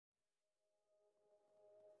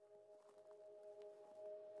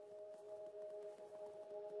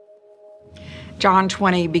John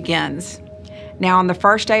 20 begins. Now on the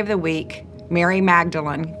first day of the week, Mary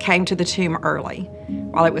Magdalene came to the tomb early,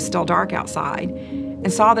 while it was still dark outside,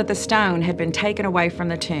 and saw that the stone had been taken away from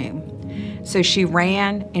the tomb. So she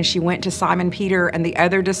ran and she went to Simon Peter and the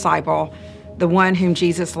other disciple, the one whom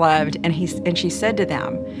Jesus loved, and she said to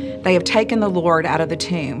them, "They have taken the Lord out of the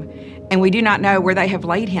tomb, and we do not know where they have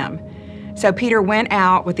laid him." So Peter went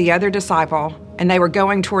out with the other disciple, and they were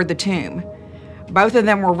going toward the tomb. Both of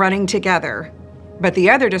them were running together, but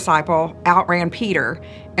the other disciple outran Peter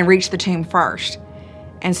and reached the tomb first.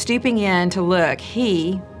 And stooping in to look,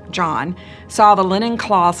 he, John, saw the linen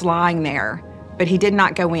cloths lying there, but he did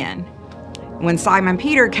not go in. When Simon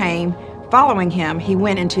Peter came, following him, he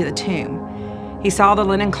went into the tomb. He saw the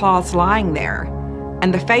linen cloths lying there,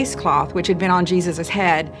 and the face cloth which had been on Jesus'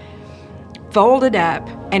 head, folded up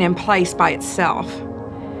and in place by itself.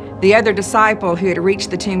 The other disciple who had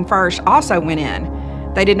reached the tomb first also went in.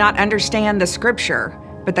 They did not understand the scripture,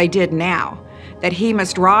 but they did now, that he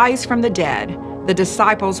must rise from the dead. The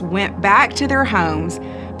disciples went back to their homes,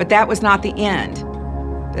 but that was not the end.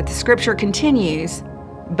 But the scripture continues,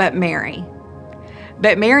 But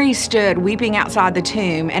Mary stood weeping outside the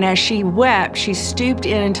tomb, and as she wept, she stooped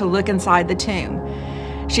in to look inside the tomb.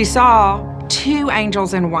 She saw two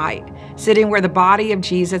angels in white, sitting where the body of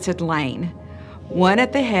Jesus had lain, one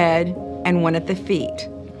at the head and one at the feet.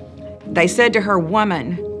 They said to her,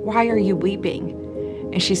 "Woman, why are you weeping?"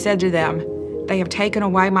 And she said to them, "They have taken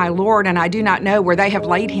away my Lord, and I do not know where they have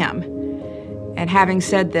laid him." And having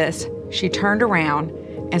said this, she turned around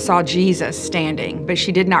and saw Jesus standing, but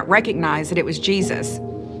she did not recognize that it was Jesus.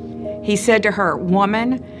 He said to her,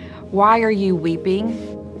 "Woman, why are you weeping?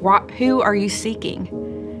 Who are you seeking?"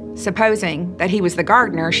 Supposing that he was the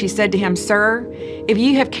gardener, she said to him, "Sir, if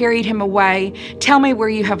you have carried him away, tell me where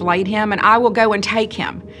you have laid him, and I will go and take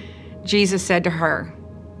him." Jesus said to her,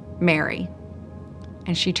 "Mary."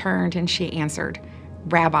 And she turned and she answered,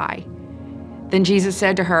 "Rabbi." Then Jesus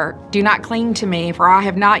said to her, "Do not cling to me, for I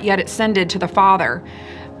have not yet ascended to the Father.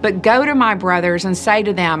 But go to my brothers and say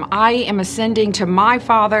to them, I am ascending to my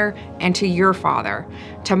Father and to your Father,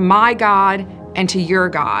 to my God and to your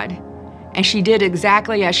God." And she did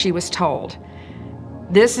exactly as she was told.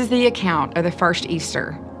 This is the account of the first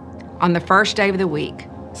Easter, on the first day of the week,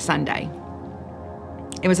 Sunday.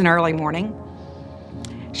 It was an early morning.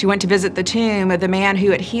 She went to visit the tomb of the man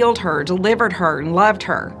who had healed her, delivered her, and loved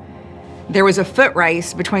her. There was a foot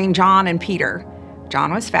race between John and Peter.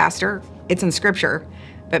 John was faster, it's in Scripture,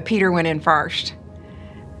 but Peter went in first.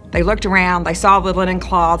 They looked around, they saw the linen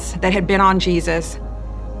cloths that had been on Jesus,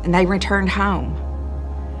 and they returned home.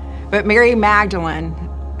 But Mary Magdalene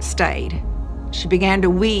stayed. She began to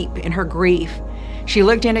weep in her grief. She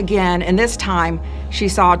looked in again, and this time she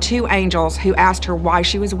saw two angels who asked her why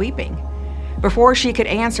she was weeping. Before she could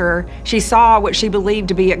answer, she saw what she believed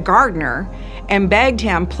to be a gardener and begged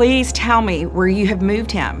him, "Please tell me where you have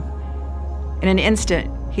moved him." In an instant,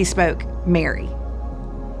 he spoke, "Mary."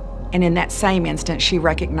 And in that same instant, she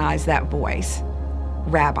recognized that voice,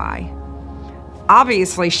 "Rabbi."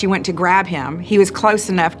 Obviously, she went to grab him. He was close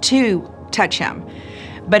enough to touch him.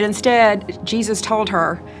 But instead, Jesus told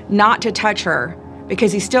her not to touch her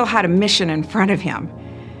because he still had a mission in front of him.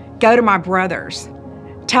 "Go to my brothers.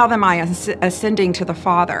 Tell them I am ascending to the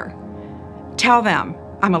Father. Tell them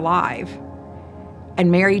I'm alive." And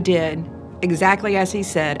Mary did exactly as he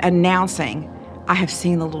said, announcing, "I have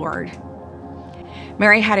seen the Lord."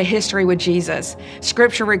 Mary had a history with Jesus.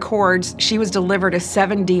 Scripture records she was delivered of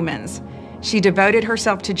 7 demons. She devoted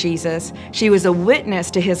herself to Jesus. She was a witness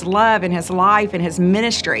to his love and his life and his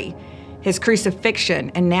ministry, his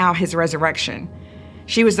crucifixion, and now his resurrection.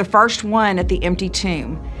 She was the first one at the empty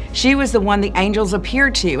tomb. She was the one the angels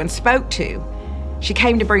appeared to and spoke to. She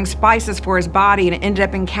came to bring spices for his body and ended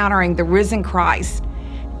up encountering the risen Christ.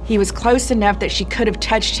 He was close enough that she could have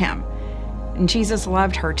touched him. And Jesus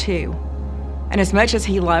loved her too. And as much as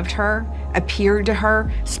he loved her, appeared to her,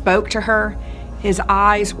 spoke to her, his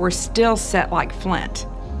eyes were still set like flint.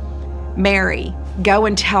 "Mary, go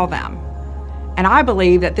and tell them." And I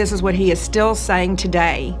believe that this is what he is still saying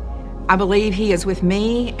today. I believe he is with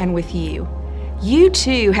me and with you. You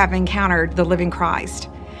too have encountered the living Christ.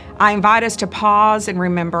 I invite us to pause and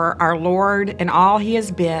remember our Lord and all he has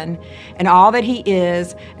been and all that he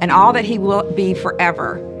is and all that he will be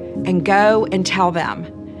forever, and go and tell them.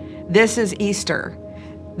 This is Easter.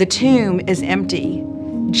 The tomb is empty.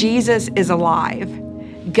 Jesus is alive.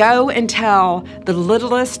 Go and tell the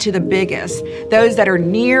littlest to the biggest, those that are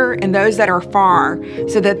near and those that are far,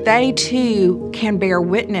 so that they too can bear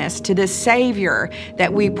witness to this Savior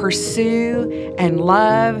that we pursue and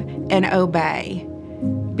love and obey.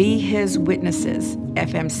 Be his witnesses,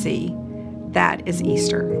 FMC. That is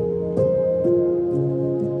Easter.